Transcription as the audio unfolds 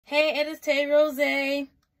Hey, it is Tay Rosé.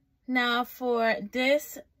 Now for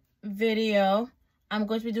this video, I'm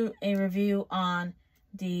going to be doing a review on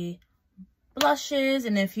the blushes.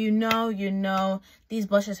 And if you know, you know, these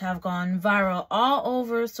blushes have gone viral all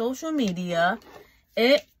over social media.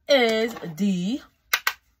 It is the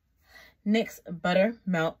NYX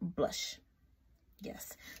Buttermelt blush.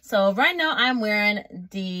 Yes. So right now I'm wearing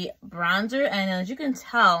the bronzer, and as you can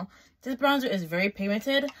tell, this bronzer is very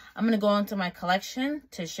pigmented. I'm going to go into my collection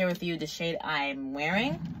to share with you the shade I'm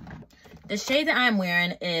wearing. The shade that I'm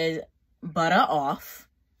wearing is Butter Off,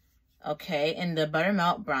 okay, in the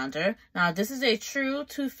Buttermelt bronzer. Now, this is a true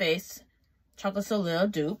Too Faced Chocolate Soleil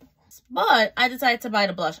dupe, but I decided to buy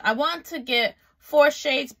the blush. I want to get 4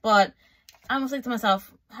 shades, but I was like to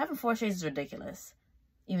myself, having 4 shades is ridiculous.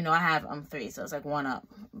 Even though I have 3, so it's like 1 up.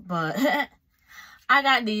 But I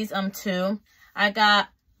got these 2. I got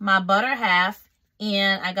my butter half,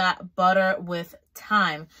 and I got butter with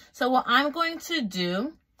thyme. So what I'm going to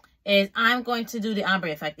do is I'm going to do the ombre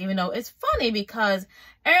effect, even though it's funny because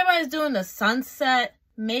everybody's doing the sunset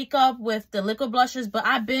makeup with the liquid blushes, but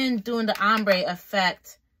I've been doing the ombre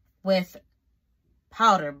effect with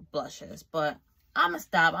powder blushes. But I'm gonna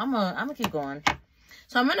stop. I'm gonna keep going.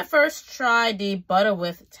 So I'm gonna first try the butter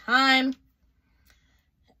with thyme,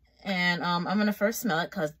 and I'm gonna first smell it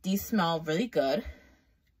because these smell really good.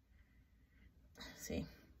 See,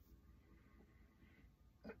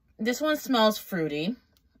 this one smells fruity.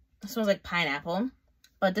 It smells like pineapple,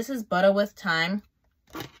 but this is butter with thyme.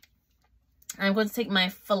 I'm going to take my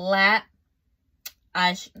flat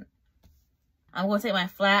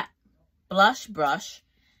blush brush.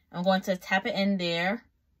 I'm going to tap it in there,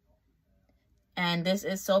 and this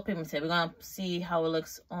is so pigmented. We're gonna see how it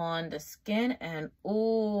looks on the skin, and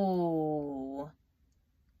ooh.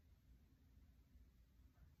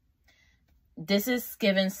 This is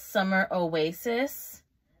giving Summer Oasis.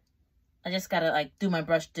 I just gotta like do my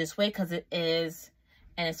brush this way because it is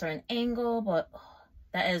at a certain angle, but oh,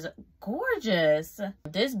 that is gorgeous.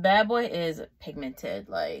 This bad boy is pigmented.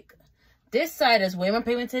 Like, this side is way more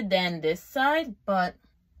pigmented than this side, but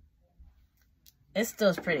it still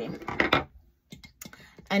is pretty.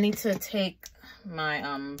 I need to take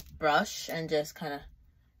my brush and just kind of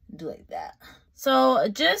do like that. So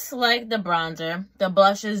just like the bronzer, the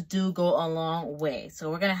blushes do go a long way. So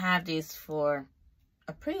we're going to have these for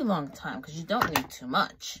a pretty long time because you don't need too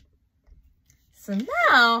much. So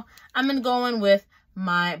now I'm going to go in with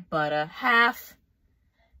my butter half.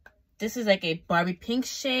 This is like a Barbie pink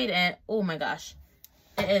shade, and oh my gosh,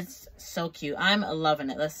 it is so cute. I'm loving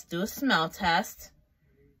it. Let's do a smell test.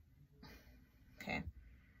 Okay.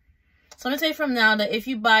 So I'm going to say from now that if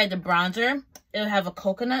you buy the bronzer, it'll have a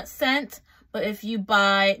coconut scent. But if you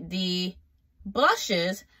buy the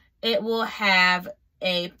blushes, it will have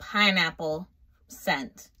a pineapple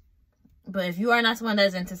scent. But if you are not someone that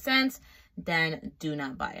is into scents, then do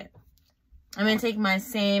not buy it. I'm going to take my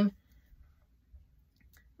same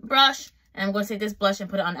brush, and I'm going to take this blush and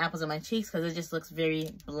put it on the apples of my cheeks because it just looks very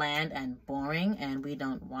bland and boring, and we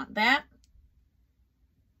don't want that.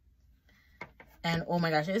 And oh my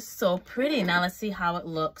gosh, it's so pretty. Now let's see how it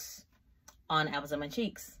looks on the apples of my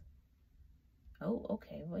cheeks. Oh,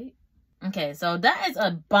 okay, wait. Okay, so that is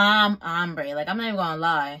a bomb ombre. Like, I'm not even gonna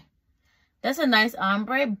lie. That's a nice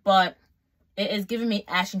ombre, but it is giving me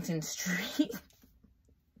Ashington Street.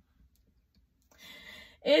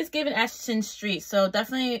 It is giving Ashington Street. So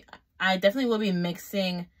I definitely will be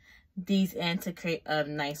mixing these in to create a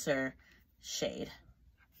nicer shade.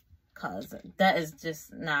 Because that is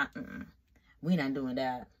just not, we not doing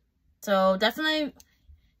that. So definitely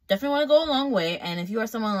want to go a long way. And if you are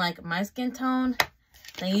someone like my skin tone,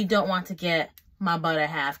 then you don't want to get my butter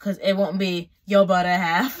half because it won't be your butter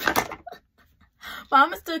half. But I'm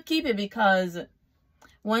going to still keep it because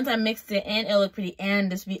once I mix it in, it'll look pretty.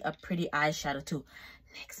 And this will be a pretty eyeshadow too.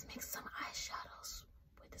 Mix some eyeshadows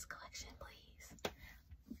with this collection, please.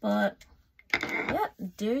 But, yep,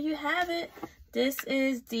 there you have it. This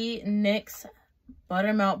is the NYX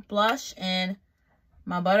Buttermelt blush in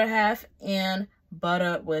my butter half and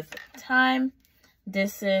butter with thyme.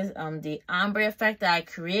 This is the ombre effect that I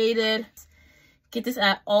created. Get this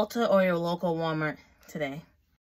at Ulta or your local Walmart today.